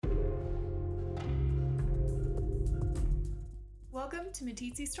Welcome to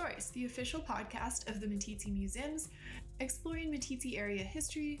Meeteetse Stories, the official podcast of the Meeteetse Museums, exploring Meeteetse area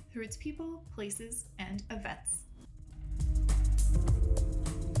history through its people, places, and events.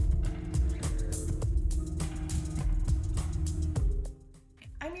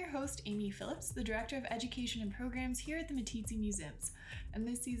 I'm your host, Amy Phillips, the Director of Education and Programs here at the Meeteetse Museums. And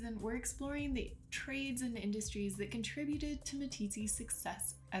this season, we're exploring the trades and industries that contributed to Meeteetse's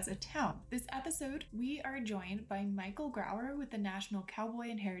success as a town. This episode, we are joined by Michael Grauer with the National Cowboy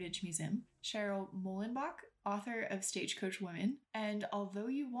and Heritage Museum, Cheryl Molenbach, author of Stagecoach Women, and although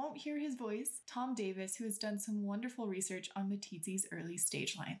you won't hear his voice, Tom Davis, who has done some wonderful research on Meeteetse's early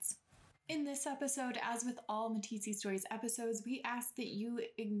stage lines. In this episode, as with all Meeteetse Stories episodes, we ask that you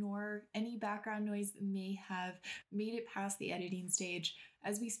ignore any background noise that may have made it past the editing stage.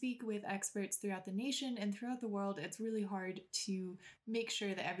 As we speak with experts throughout the nation and throughout the world, it's really hard to make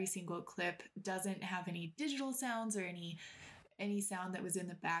sure that every single clip doesn't have any digital sounds or any sound that was in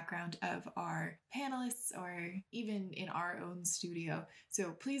the background of our panelists or even in our own studio.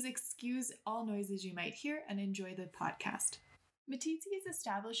 So please excuse all noises you might hear and enjoy the podcast. Meeteetse is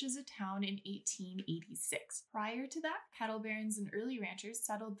established as a town in 1886. Prior to that, cattle barons and early ranchers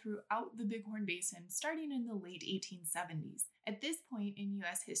settled throughout the Bighorn Basin starting in the late 1870s. At this point in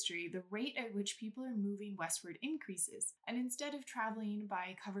U.S. history, the rate at which people are moving westward increases, and instead of traveling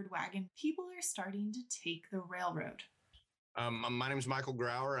by covered wagon, people are starting to take the railroad. My name is Michael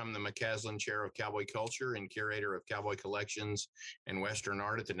Grauer. I'm the McCaslin Chair of Cowboy Culture and Curator of Cowboy Collections and Western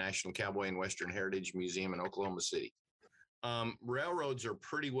Art at the National Cowboy and Western Heritage Museum in Oklahoma City. Railroads are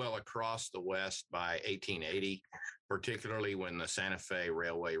pretty well across the West by 1880, particularly when the Santa Fe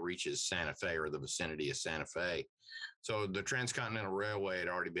Railway reaches Santa Fe or the vicinity of Santa Fe. So the Transcontinental Railway had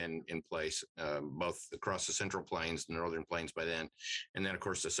already been in place, both across the Central Plains, the Northern Plains by then, and then, of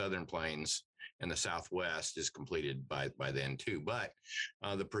course, the Southern Plains and the Southwest is completed by then, too. But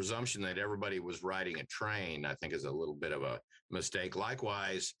the presumption that everybody was riding a train, I think, is a little bit of a mistake.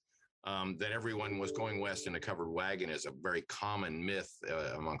 Likewise, that everyone was going west in a covered wagon is a very common myth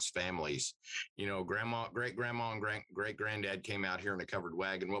amongst families. You know, great-grandma and great-granddad came out here in a covered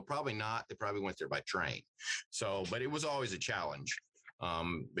wagon. Well, probably not. They probably went there by train. So, but it was always a challenge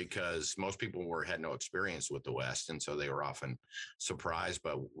because most people had no experience with the West, and so they were often surprised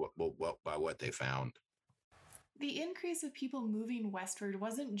by what they found. The increase of people moving westward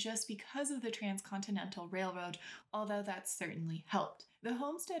wasn't just because of the Transcontinental Railroad, although that certainly helped. The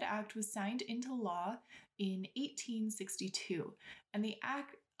Homestead Act was signed into law in 1862, and the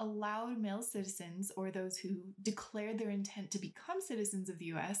act allowed male citizens, or those who declared their intent to become citizens of the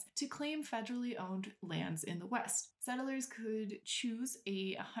U.S., to claim federally owned lands in the West. Settlers could choose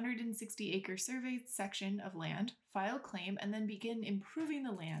a 160-acre surveyed section of land, file claim, and then begin improving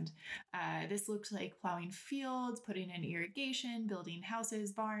the land. This looked like plowing fields, putting in irrigation, building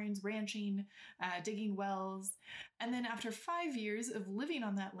houses, barns, ranching, digging wells. And then after 5 years of living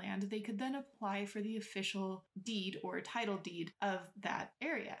on that land, they could then apply for the official deed or title deed of that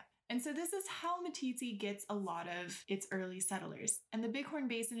area. And so this is how Meeteetse gets a lot of its early settlers. And the Bighorn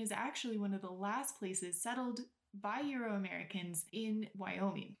Basin is actually one of the last places settled by Euro-Americans in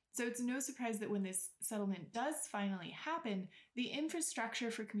Wyoming. So it's no surprise that when this settlement does finally happen, the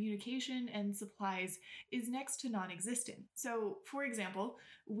infrastructure for communication and supplies is next to non-existent. So, for example,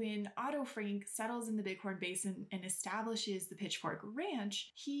 when Otto Frank settles in the Bighorn Basin and establishes the Pitchfork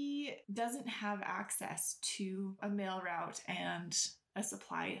Ranch, he doesn't have access to a mail route and a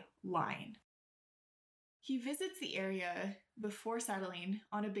supply line. He visits the area before settling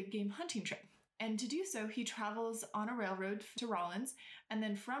on a big game hunting trip. And to do so, he travels on a railroad to Rawlins, and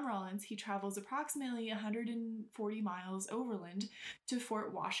then from Rawlins, he travels approximately 140 miles overland to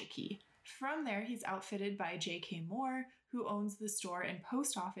Fort Washakie. From there, he's outfitted by J.K. Moore, who owns the store and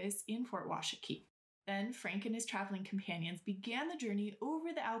post office in Fort Washakie. Then Frank and his traveling companions began the journey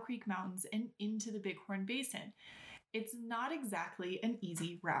over the Owl Creek Mountains and into the Bighorn Basin. It's not exactly an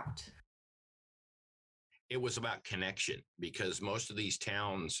easy route. It was about connection because most of these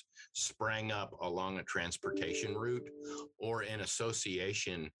towns sprang up along a transportation route or in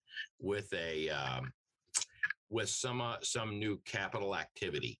association with some new capital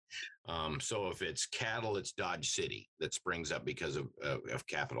activity. So if it's cattle, it's Dodge City that springs up because of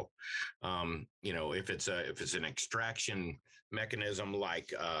capital. If it's an extraction mechanism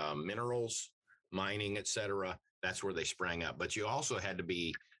like minerals, mining, etc., that's where they sprang up. But you also had to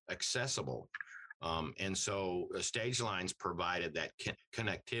be accessible. And so stage lines provided that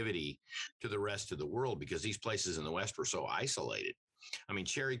connectivity to the rest of the world because these places in the West were so isolated. I mean,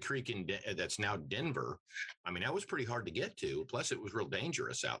 Cherry Creek that's now Denver. I mean, that was pretty hard to get to. Plus, it was real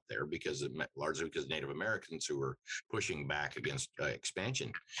dangerous out there largely because Native Americans who were pushing back against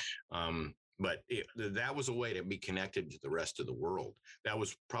expansion. But that was a way to be connected to the rest of the world. That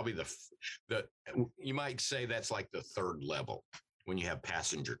was probably the you might say that's like the third level when you have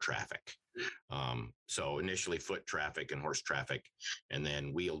passenger traffic. So initially foot traffic and horse traffic, and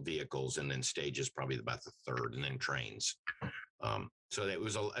then wheeled vehicles, and then stages probably about the third, and then trains. So it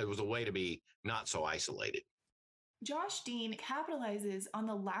was a way to be not so isolated. Josh Dean capitalizes on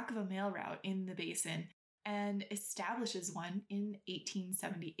the lack of a mail route in the basin and establishes one in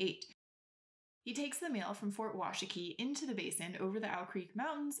 1878. He takes the mail from Fort Washakie into the basin over the Owl Creek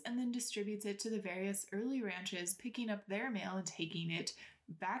Mountains and then distributes it to the various early ranches, picking up their mail and taking it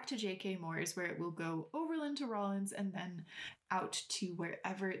back to J.K. Moore's, where it will go overland to Rawlins and then out to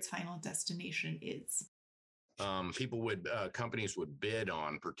wherever its final destination is. Companies would bid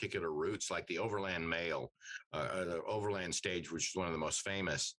on particular routes, like the Overland Mail, the Overland Stage, which is one of the most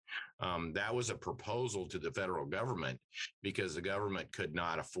famous. That was a proposal to the federal government because the government could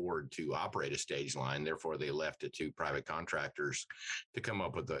not afford to operate a stage line. Therefore, they left it to private contractors to come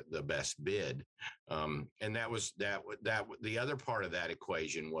up with the best bid. And that was the other part of that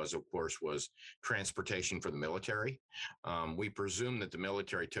equation was transportation for the military. We presume that the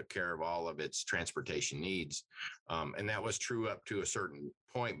military took care of all of its transportation needs. And that was true up to a certain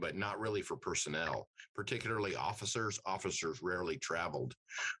point, but not really for personnel, particularly officers. Officers rarely traveled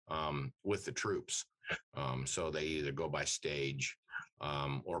with the troops. So they either go by stage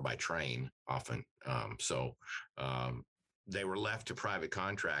or by train often. They were left to private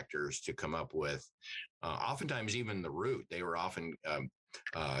contractors to come up with, oftentimes even the route. They were often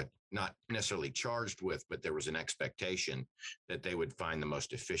not necessarily charged with, but there was an expectation that they would find the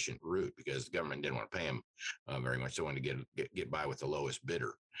most efficient route because the government didn't want to pay them very much. They wanted to get by with the lowest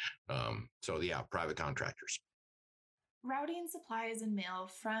bidder. Private contractors. Routing supplies and mail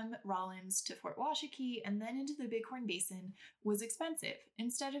from Rawlins to Fort Washakie and then into the Bighorn Basin was expensive.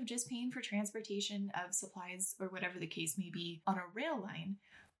 Instead of just paying for transportation of supplies or whatever the case may be on a rail line,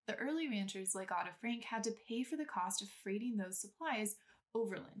 the early ranchers like Otto Frank had to pay for the cost of freighting those supplies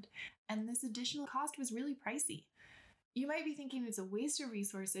overland, and this additional cost was really pricey. You might be thinking it's a waste of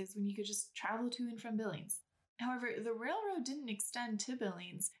resources when you could just travel to and from Billings. However, the railroad didn't extend to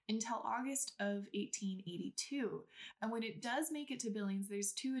Billings until August of 1882, and when it does make it to Billings,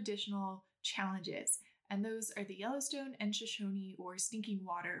 there's two additional challenges, and those are the Yellowstone and Shoshone or Stinking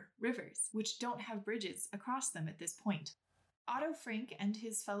Water rivers, which don't have bridges across them at this point. Otto Frank and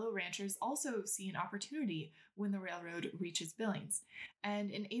his fellow ranchers also see an opportunity when the railroad reaches Billings,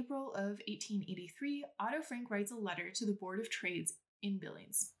 and in April of 1883, Otto Frank writes a letter to the Board of Trades in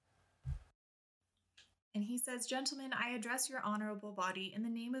Billings. And he says, "Gentlemen, I address your honorable body in the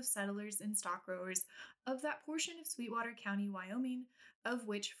name of settlers and stock growers of that portion of Sweetwater County, Wyoming, of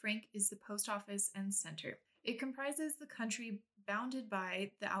which Frank is the post office and center. It comprises the country bounded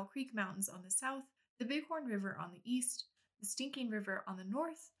by the Owl Creek Mountains on the south, the Bighorn River on the east, the Stinking River on the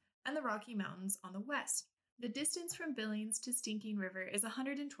north, and the Rocky Mountains on the west. The distance from Billings to Stinking River is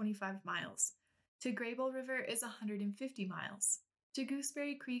 125 miles. To Graybull River is 150 miles. To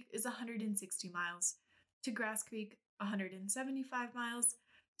Gooseberry Creek is 160 miles. To Grass Creek, 175 miles.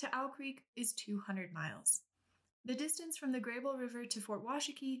 To Owl Creek is 200 miles. The distance from the Graybull River to Fort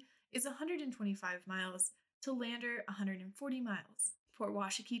Washakie is 125 miles. To Lander, 140 miles. Fort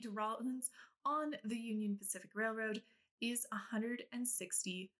Washakie to Rawlins on the Union Pacific Railroad is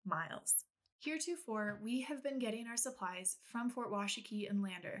 160 miles. Heretofore, we have been getting our supplies from Fort Washakie and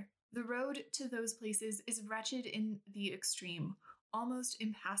Lander. The road to those places is wretched in the extreme, almost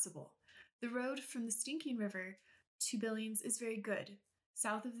impassable. The road from the Stinking River to Billings is very good.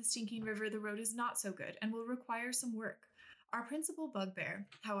 South of the Stinking River, the road is not so good and will require some work. Our principal bugbear,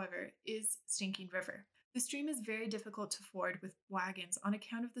 however, is Stinking River. The stream is very difficult to ford with wagons on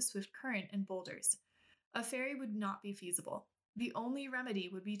account of the swift current and boulders. A ferry would not be feasible. The only remedy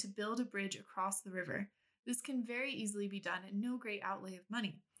would be to build a bridge across the river. This can very easily be done at no great outlay of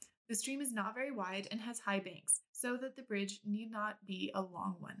money. The stream is not very wide and has high banks, so that the bridge need not be a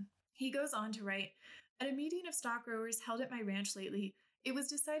long one." He goes on to write, "At a meeting of stock growers held at my ranch lately, it was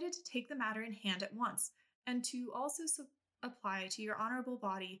decided to take the matter in hand at once, and to also apply to your honorable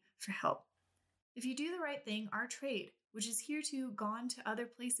body for help. If you do the right thing, our trade, which is hereto gone to other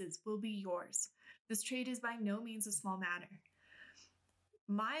places, will be yours. This trade is by no means a small matter.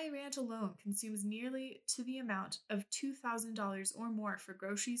 My ranch alone consumes nearly to the amount of $2,000 or more for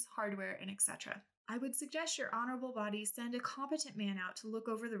groceries, hardware, and etc. I would suggest your honorable body send a competent man out to look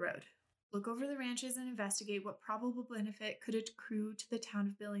over the road. look over the ranches and investigate what probable benefit could accrue to the town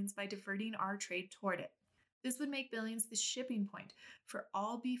of Billings by diverting our trade toward it. This would make Billings the shipping point for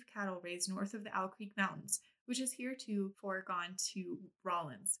all beef cattle raised north of the Owl Creek Mountains, which is heretofore gone to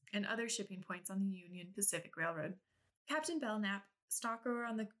Rawlins, and other shipping points on the Union Pacific Railroad. Captain Belknap, stockrower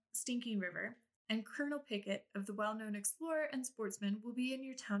on the Stinking River, and Colonel Pickett of the well-known explorer and sportsman will be in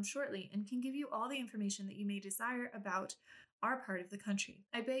your town shortly and can give you all the information that you may desire about our part of the country.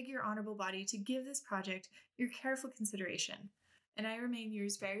 I beg your honorable body to give this project your careful consideration, and I remain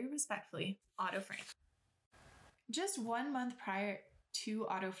yours very respectfully, Otto Frank. Just 1 month prior to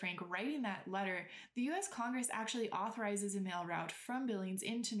Otto Frank writing that letter, the U.S. Congress actually authorizes a mail route from Billings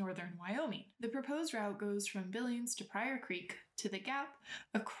into northern Wyoming. The proposed route goes from Billings to Pryor Creek, to the Gap,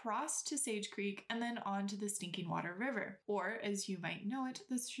 across to Sage Creek, and then on to the Stinking Water River, or as you might know it,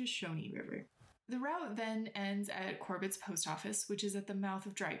 the Shoshone River. The route then ends at Corbett's Post Office, which is at the mouth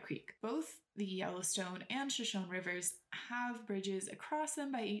of Dry Creek. Both the Yellowstone and Shoshone rivers have bridges across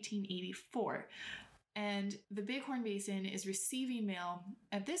them by 1884. And the Bighorn Basin is receiving mail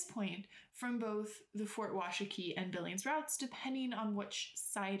at this point from both the Fort Washakie and Billings routes, depending on which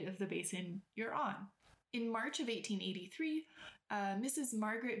side of the basin you're on. In March of 1883, Mrs.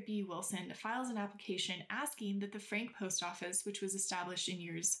 Margaret B. Wilson files an application asking that the Frank Post Office, which was established in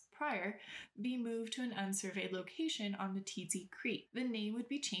years prior, be moved to an unsurveyed location on Meeteetse Creek. The name would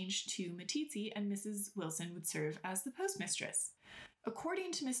be changed to Meeteetse, and Mrs. Wilson would serve as the postmistress.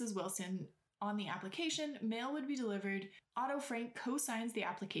 According to Mrs. Wilson, on the application, mail would be delivered. Otto Frank co-signs the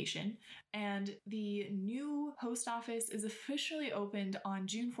application, and the new post office is officially opened on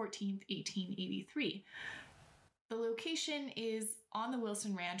June 14th, 1883. The location is on the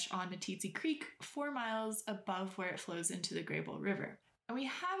Wilson Ranch on Meeteetse Creek, 4 miles above where it flows into the Graybull River. And we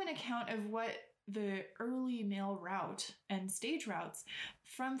have an account of what the early mail route and stage routes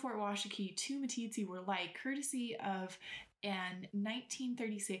from Fort Washakie to Meeteetse were like, courtesy of an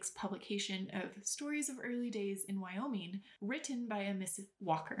 1936 publication of Stories of Early Days in Wyoming, written by a Miss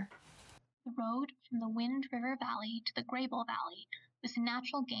Walker. The road from the Wind River Valley to the Graybull Valley was a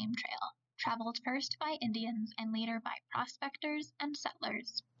natural game trail, traveled first by Indians and later by prospectors and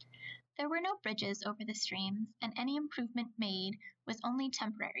settlers. There were no bridges over the streams, and any improvement made was only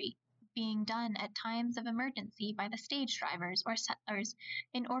temporary, being done at times of emergency by the stage drivers or settlers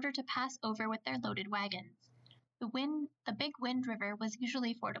in order to pass over with their loaded wagons. The Big Wind River was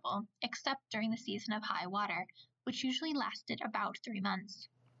usually fordable, except during the season of high water, which usually lasted about 3 months.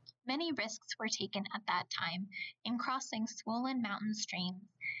 Many risks were taken at that time in crossing swollen mountain streams,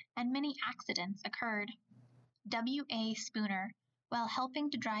 and many accidents occurred. W.A. Spooner, while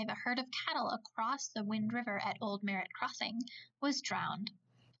helping to drive a herd of cattle across the Wind River at Old Merritt Crossing, was drowned.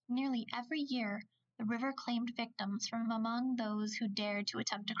 Nearly every year, the river claimed victims from among those who dared to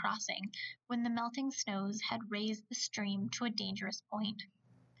attempt a crossing when the melting snows had raised the stream to a dangerous point.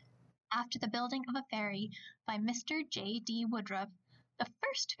 After the building of a ferry by Mr. J. D. Woodruff, the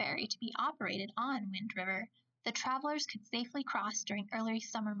first ferry to be operated on Wind River, the travelers could safely cross during early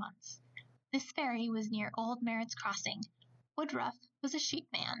summer months. This ferry was near Old Merritt's Crossing. Woodruff was a sheep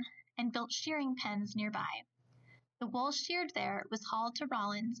man and built shearing pens nearby. The wool sheared there was hauled to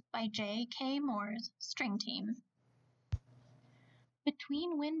Rawlins by J. K. Moore's string team.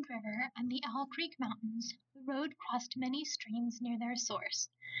 Between Wind River and the Owl Creek Mountains, the road crossed many streams near their source,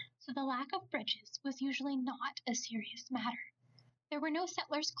 so the lack of bridges was usually not a serious matter. There were no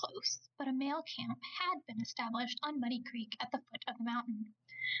settlers close, but a mail camp had been established on Muddy Creek at the foot of the mountain.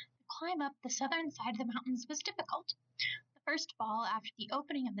 The climb up the southern side of the mountains was difficult. The first fall after the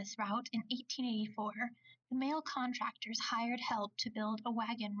opening of this route in 1884, the mail contractors hired help to build a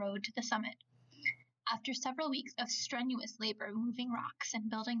wagon road to the summit. After several weeks of strenuous labor moving rocks and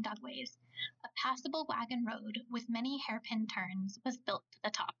building dugways, a passable wagon road with many hairpin turns was built to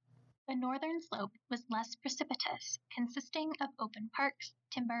the top. The northern slope was less precipitous, consisting of open parks,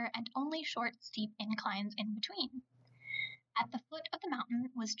 timber, and only short, steep inclines in between. At the foot of the mountain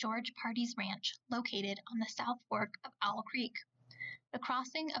was George Pardy's ranch, located on the south fork of Owl Creek. The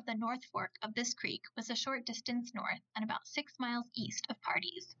crossing of the north fork of this creek was a short distance north and about 6 miles east of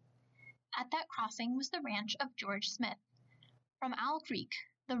Pardy's. At that crossing was the ranch of George Smith. From Owl Creek,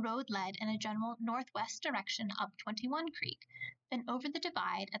 the road led in a general northwest direction up 21 Creek, then over the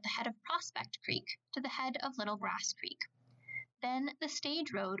divide at the head of Prospect Creek to the head of Little Grass Creek. Then the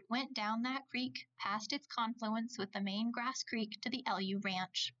stage road went down that creek, past its confluence with the main Grass Creek to the LU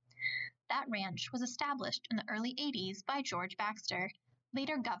Ranch. That ranch was established in the early 80s by George Baxter,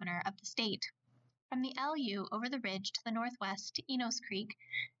 later governor of the state. From the LU over the ridge to the northwest to Enos Creek,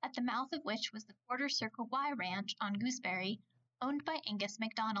 at the mouth of which was the Quarter Circle Y Ranch on Gooseberry, owned by Angus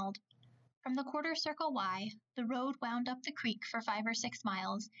MacDonald. From the quarter circle Y, the road wound up the creek for 5 or 6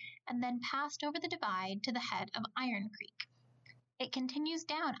 miles and then passed over the divide to the head of Iron Creek. It continues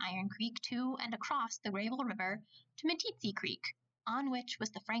down Iron Creek to and across the Graybull River to Meeteetse Creek, on which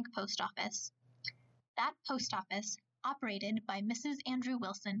was the Frank Post Office. That post office, operated by Mrs. Andrew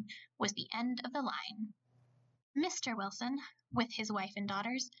Wilson, was the end of the line. Mr. Wilson, with his wife and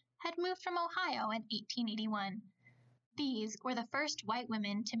daughters, had moved from Ohio in 1881. These were the first white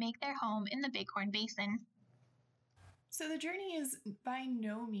women to make their home in the Bighorn Basin. So the journey is by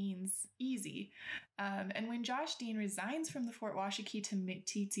no means easy. And when Josh Dean resigns from the Fort Washakie to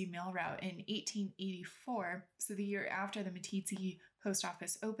Meeteetse mail route in 1884, so the year after the Meeteetse post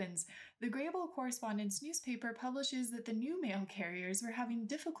office opens, the Graybull Correspondence newspaper publishes that the new mail carriers were having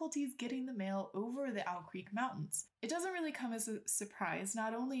difficulties getting the mail over the Owl Creek Mountains. It doesn't really come as a surprise,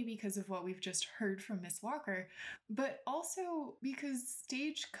 not only because of what we've just heard from Miss Walker, but also because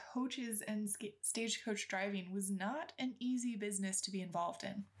stagecoaches and stagecoach driving was not an easy business to be involved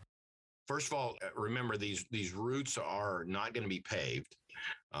in. First of all, remember these routes are not going to be paved.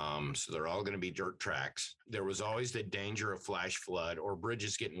 So they're all going to be dirt tracks. There was always the danger of flash flood or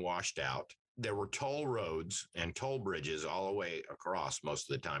bridges getting washed out. There were toll roads and toll bridges all the way across most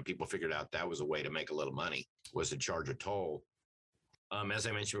of the time. People figured out that was a way to make a little money, was to charge a toll. As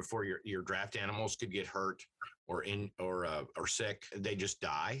I mentioned before, your draft animals could get hurt or sick. They just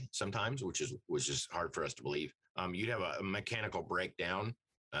die sometimes, which is hard for us to believe. You'd have a mechanical breakdown.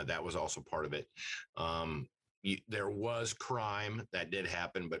 That was also part of it. There was crime that did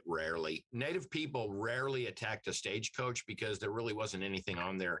happen, but rarely. Native people rarely attacked a stagecoach because there really wasn't anything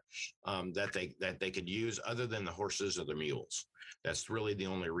on there that they could use other than the horses or the mules. That's really the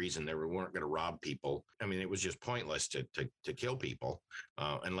only reason they weren't going to rob people. I mean, it was just pointless to kill people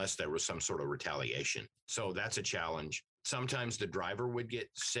unless there was some sort of retaliation. So that's a challenge. Sometimes the driver would get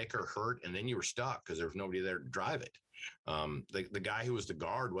sick or hurt, and then you were stuck because there was nobody there to drive it. The guy who was the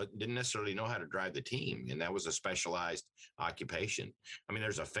guard didn't necessarily know how to drive the team, and that was a specialized occupation. I mean,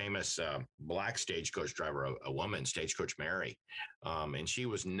 there's a famous black stagecoach driver, a woman, Stagecoach Mary, and she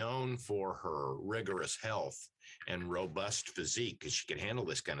was known for her rigorous health and robust physique because she could handle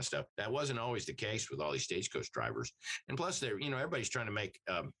this kind of stuff. That wasn't always the case with all these stagecoach drivers. And plus, everybody's trying to make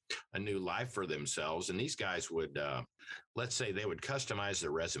a new life for themselves, and these guys would, let's say, they would customize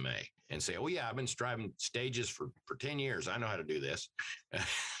their resume and say, "Oh yeah, I've been driving stages for 10 years. I know how to do this."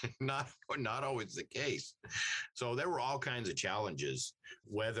 Not always the case. So there were all kinds of challenges: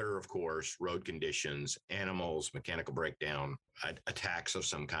 weather, of course, road conditions, animals, mechanical breakdown, attacks of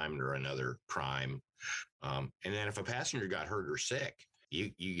some kind or another, crime. And then if a passenger got hurt or sick,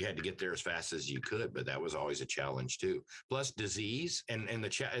 you had to get there as fast as you could, but that was always a challenge too. Plus disease, and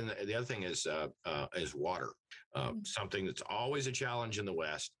the other thing is water. Something that's always a challenge in the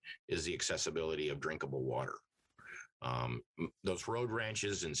West is the accessibility of drinkable water. Those road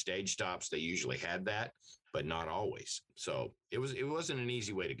ranches and stage stops, they usually had that, but not always. So it wasn't an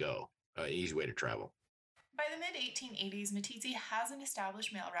easy way to go, easy way to travel. By the mid-1880s, Meeteetse has an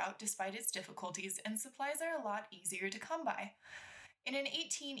established mail route despite its difficulties, and supplies are a lot easier to come by. In an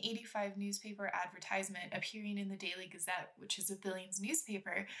 1885 newspaper advertisement appearing in the Daily Gazette, which is a Billings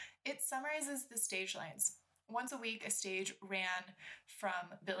newspaper, it summarizes the stage lines. Once a week, a stage ran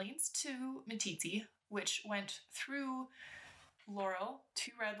from Billings to Meeteetse, which went through Laurel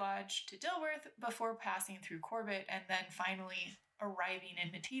to Red Lodge to Dilworth before passing through Corbett and then finally arriving in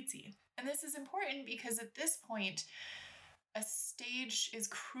Meeteetse. And this is important because at this point, a stage is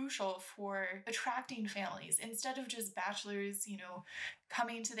crucial for attracting families. Instead of just bachelors,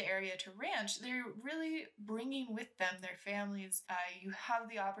 coming to the area to ranch, they're really bringing with them their families. You have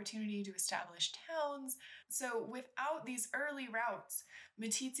the opportunity to establish towns. So without these early routes,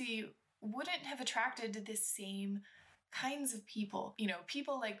 Meeteetse wouldn't have attracted the same kinds of people.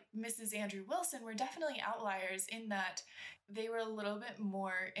 People like Mrs. Andrew Wilson were definitely outliers in that they were a little bit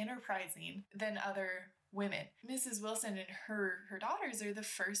more enterprising than other women. Mrs. Wilson and her daughters are the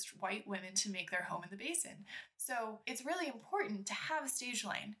first white women to make their home in the basin. So it's really important to have a stage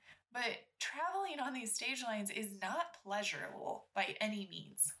line, but traveling on these stage lines is not pleasurable by any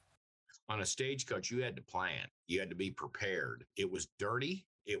means. On a stagecoach, you had to plan. You had to be prepared. It was dirty,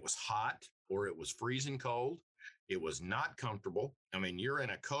 it was hot, or it was freezing cold. It was not comfortable. I mean, you're in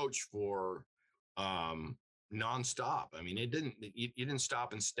a coach for nonstop. I mean, you didn't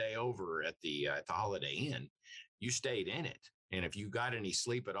stop and stay over at the Holiday Inn. You stayed in it. And if you got any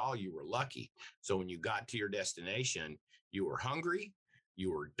sleep at all, you were lucky. So when you got to your destination, you were hungry,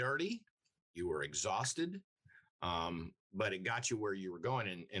 you were dirty, you were exhausted. But it got you where you were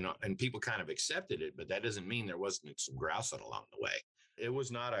going, and people kind of accepted it. But that doesn't mean there wasn't some grousing along the way. It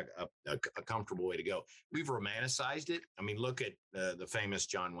was not a comfortable way to go. We've romanticized it. I mean, look at the famous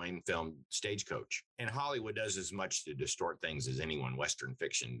John Wayne film Stagecoach. And Hollywood does as much to distort things as anyone. Western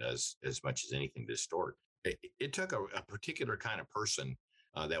fiction does as much as anything to distort. It took a particular kind of person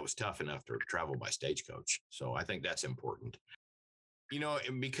that was tough enough to travel by stagecoach. So I think that's important.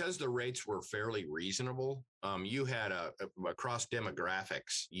 Because the rates were fairly reasonable, you had across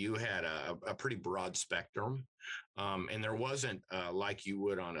demographics, you had a pretty broad spectrum. And there wasn't like you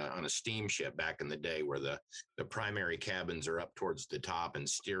would on a steamship back in the day where the primary cabins are up towards the top and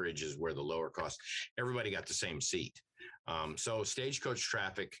steerage is where the lower cost. Everybody got the same seat. So stagecoach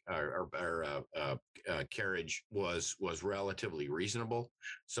traffic or carriage was relatively reasonable.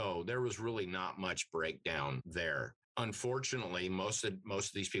 So there was really not much breakdown there. Unfortunately, most of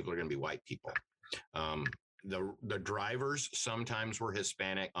these people are going to be white people. The drivers sometimes were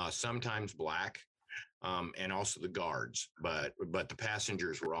Hispanic, sometimes black, and also the guards. But the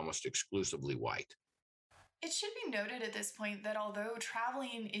passengers were almost exclusively white. It should be noted at this point that although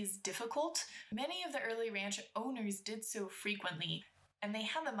traveling is difficult, many of the early ranch owners did so frequently, and they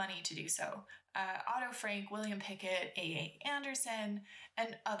had the money to do so. Otto Frank, William Pickett, A.A. Anderson,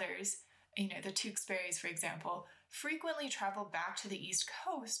 and others, the Tewksbury's, for example, frequently travel back to the East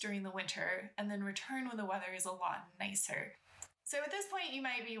Coast during the winter and then return when the weather is a lot nicer. So at this point, you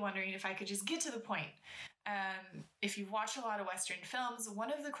might be wondering if I could just get to the point. If you've watched a lot of Western films,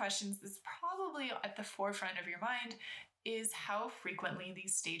 one of the questions that's probably at the forefront of your mind is how frequently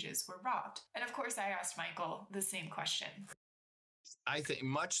these stages were robbed. And of course, I asked Michael the same question. I think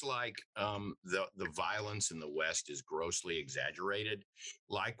much like the violence in the West is grossly exaggerated,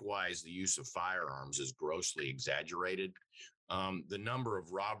 likewise, the use of firearms is grossly exaggerated. The number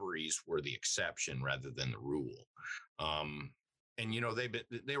of robberies were the exception rather than the rule. And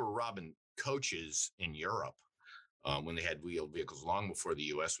they were robbing coaches in Europe when they had wheeled vehicles long before the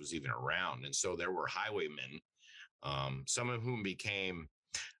U.S. was even around. And so there were highwaymen, some of whom became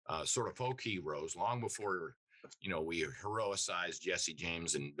sort of folk heroes long before we heroicized Jesse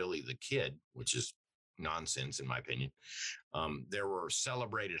James and Billy the Kid, which is nonsense in my opinion. There were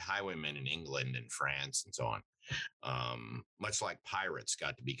celebrated highwaymen in England and France and so on. Much like pirates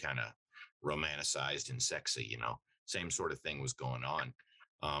got to be kind of romanticized and sexy, same sort of thing was going on.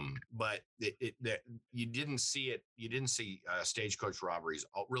 But you didn't see it. You didn't see stagecoach robberies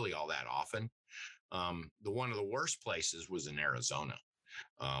really all that often. One of the worst places was in Arizona.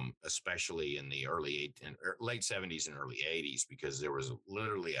 Especially in the late 70s and early 80s, because there was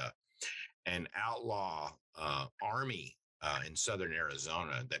literally an outlaw army in southern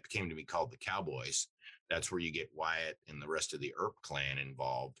Arizona that came to be called the Cowboys. That's where you get Wyatt and the rest of the Earp clan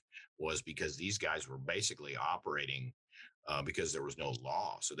involved, was because these guys were basically operating because there was no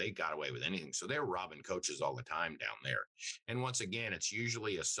law. So they got away with anything. So they were robbing coaches all the time down there. And once again, it's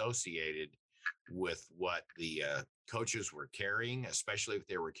usually associated with what the coaches were carrying, especially if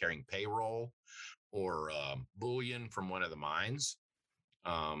they were carrying payroll or bullion from one of the mines.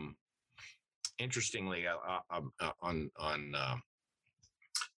 Interestingly,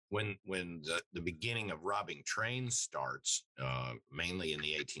 when the beginning of robbing trains starts, mainly in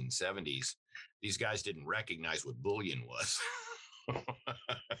the 1870s, these guys didn't recognize what bullion was.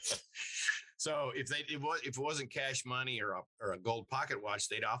 So if it wasn't cash money or a gold pocket watch,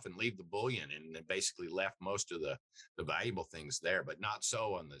 they'd often leave the bullion and they basically left most of the valuable things there. But not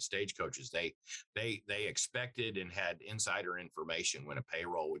so on the stagecoaches. They expected and had insider information when a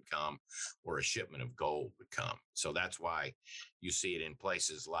payroll would come or a shipment of gold would come. So that's why you see it in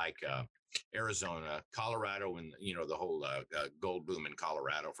places like Arizona, Colorado, and the whole gold boom in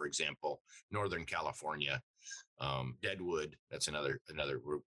Colorado, for example, Northern California. Deadwood, that's another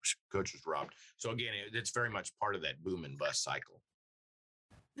group coaches robbed. So again, it's very much part of that boom and bust cycle.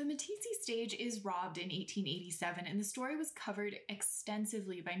 The Meeteetse stage is robbed in 1887, and the story was covered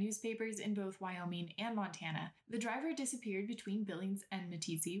extensively by newspapers in both Wyoming and Montana. The driver disappeared between Billings and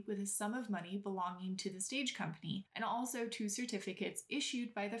Meeteetse with a sum of money belonging to the stage company, and also 2 certificates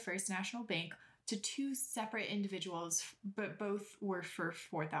issued by the First National Bank to 2 separate individuals, but both were for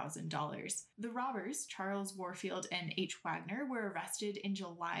 $4,000. The robbers, Charles Warfield and H. Wagner, were arrested in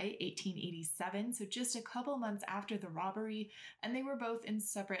July 1887, so just a couple months after the robbery, and they were both in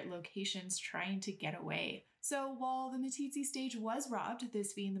separate locations trying to get away. So while the Meeteetse stage was robbed,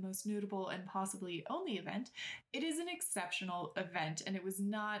 this being the most notable and possibly only event, it is an exceptional event and it was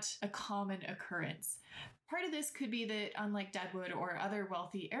not a common occurrence. Part of this could be that, unlike Deadwood or other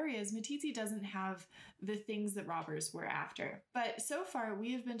wealthy areas, Meeteetse doesn't have the things that robbers were after. But so far,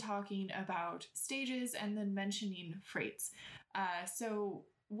 we have been talking about stages and then mentioning freights. So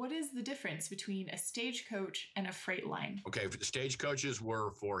what is the difference between a stagecoach and a freight line? Okay, stagecoaches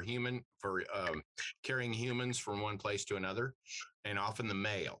were for carrying humans from one place to another, and often the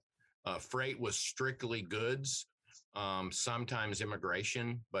mail. Freight was strictly goods, sometimes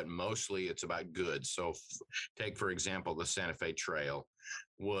immigration, but mostly it's about goods. So take, for example, the Santa Fe Trail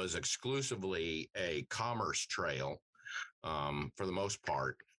was exclusively a commerce trail for the most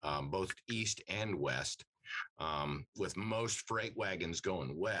part, both east and west, with most freight wagons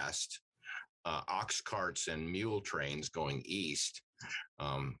going west, ox carts and mule trains going east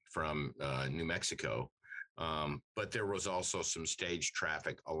from New Mexico. But there was also some stage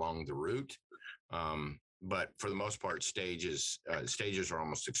traffic along the route. But for the most part, stages are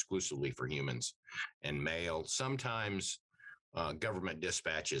almost exclusively for humans and mail, sometimes government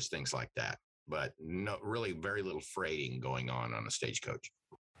dispatches, things like that. But no, really very little freighting going on a stagecoach.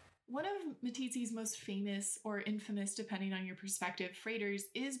 One of Metizzi's most famous or infamous, depending on your perspective, freighters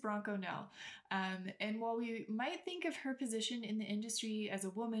is Bronco Nell. And while we might think of her position in the industry as a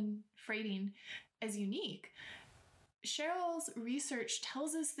woman freighting as unique, Cheryl's research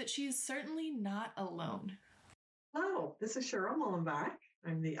tells us that she is certainly not alone. Hello, this is Cheryl Mullenbach.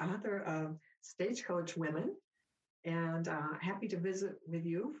 I'm the author of Stagecoach Women, and happy to visit with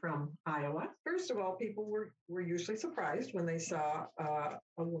you from Iowa. First of all, people were usually surprised when they saw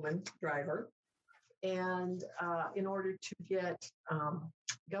a woman driver. And in order to get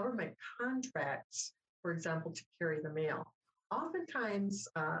government contracts, for example, to carry the mail, oftentimes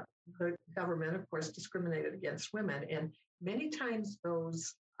the government, of course, discriminated against women. And many times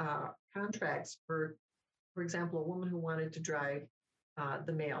those contracts for example, a woman who wanted to drive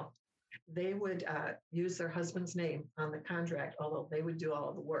the mail, they would use their husband's name on the contract, although they would do all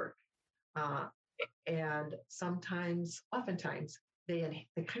of the work. And oftentimes, they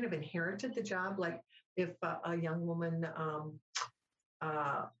kind of inherited the job. Like if a young woman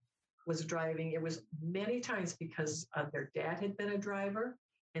was driving, it was many times because their dad had been a driver,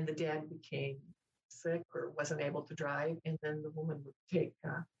 and the dad became sick or wasn't able to drive, and then the woman would take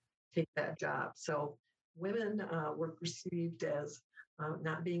that job. So women were perceived as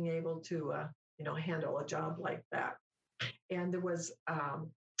not being able to, handle a job like that. And there was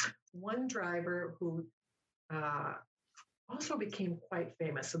one driver who also became quite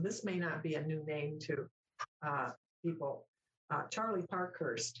famous. So this may not be a new name to people. Charlie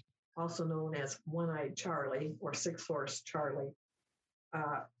Parkhurst, also known as One-Eyed Charlie or Six-Horse Charlie,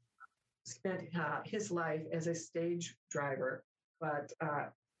 spent his life as a stage driver, but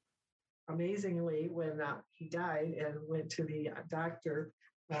amazingly, when he died and went to the doctor,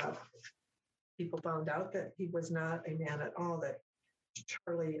 people found out that he was not a man at all, that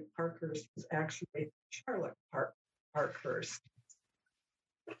Charlie Parkhurst was actually Charlotte Parkhurst.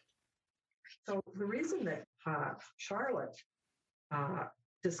 So the reason that Charlotte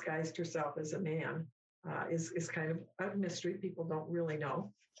disguised herself as a man is kind of a mystery. People don't really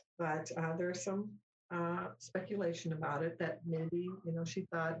know, but there's some speculation about it, that maybe, she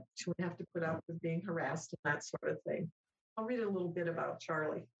thought she would have to put up with being harassed and that sort of thing. I'll read a little bit about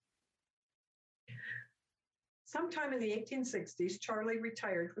Charlie. Sometime in the 1860s, Charlie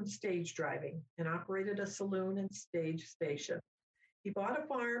retired from stage driving and operated a saloon and stage station. He bought a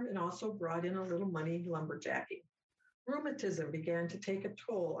farm and also brought in a little money lumberjacking. Rheumatism began to take a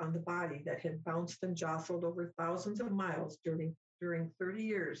toll on the body that had bounced and jostled over thousands of miles during 30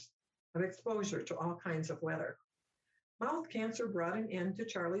 years of exposure to all kinds of weather. Mouth cancer brought an end to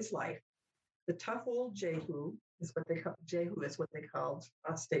Charlie's life. The tough old Jehu is what they called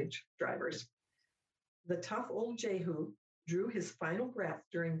stage drivers. The tough old Jehu drew his final breath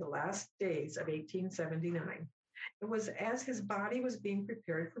during the last days of 1879. It was as his body was being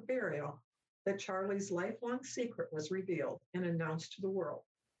prepared for burial that Charlie's lifelong secret was revealed and announced to the world.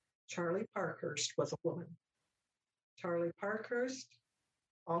 Charlie Parkhurst was a woman. Charlie Parkhurst,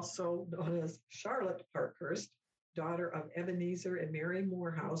 also known as Charlotte Parkhurst, daughter of Ebenezer and Mary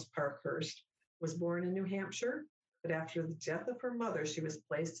Morehouse Parkhurst, was born in New Hampshire, but after the death of her mother, she was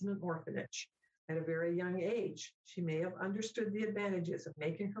placed in an orphanage. At a very young age, she may have understood the advantages of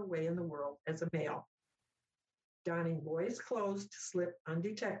making her way in the world as a male, donning boys' clothes to slip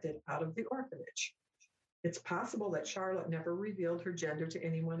undetected out of the orphanage. It's possible that Charlotte never revealed her gender to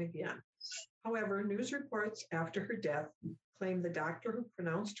anyone again. However, news reports after her death claimed the doctor who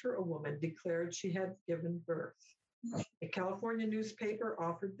pronounced her a woman declared she had given birth. A California newspaper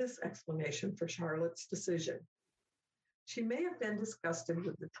offered this explanation for Charlotte's decision. She may have been disgusted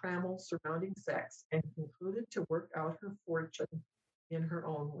with the trammel surrounding sex and concluded to work out her fortune in her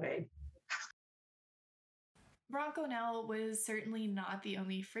own way. Bronco Nell was certainly not the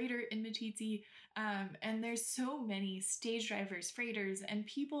only freighter in Meeteetse, and there's so many stage drivers, freighters, and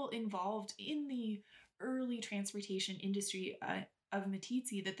people involved in the early transportation industry of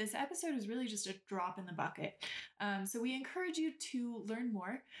Meeteetse that this episode is really just a drop in the bucket. So we encourage you to learn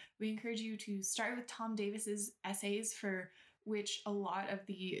more. We encourage you to start with Tom Davis's essays, for which a lot of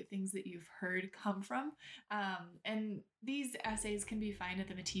the things that you've heard come from. And these essays can be found at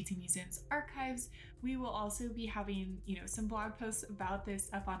the Meeteetse Museum's archives. We will also be having, some blog posts about this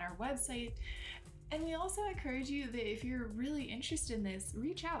up on our website. And we also encourage you that if you're really interested in this,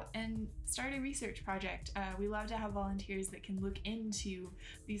 reach out and start a research project. We love to have volunteers that can look into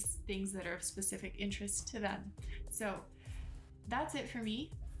these things that are of specific interest to them. So that's it for me.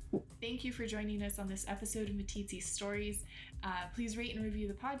 Thank you for joining us on this episode of Meeteetse Stories. Please rate and review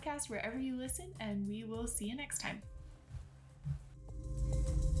the podcast wherever you listen, and we will see you next time.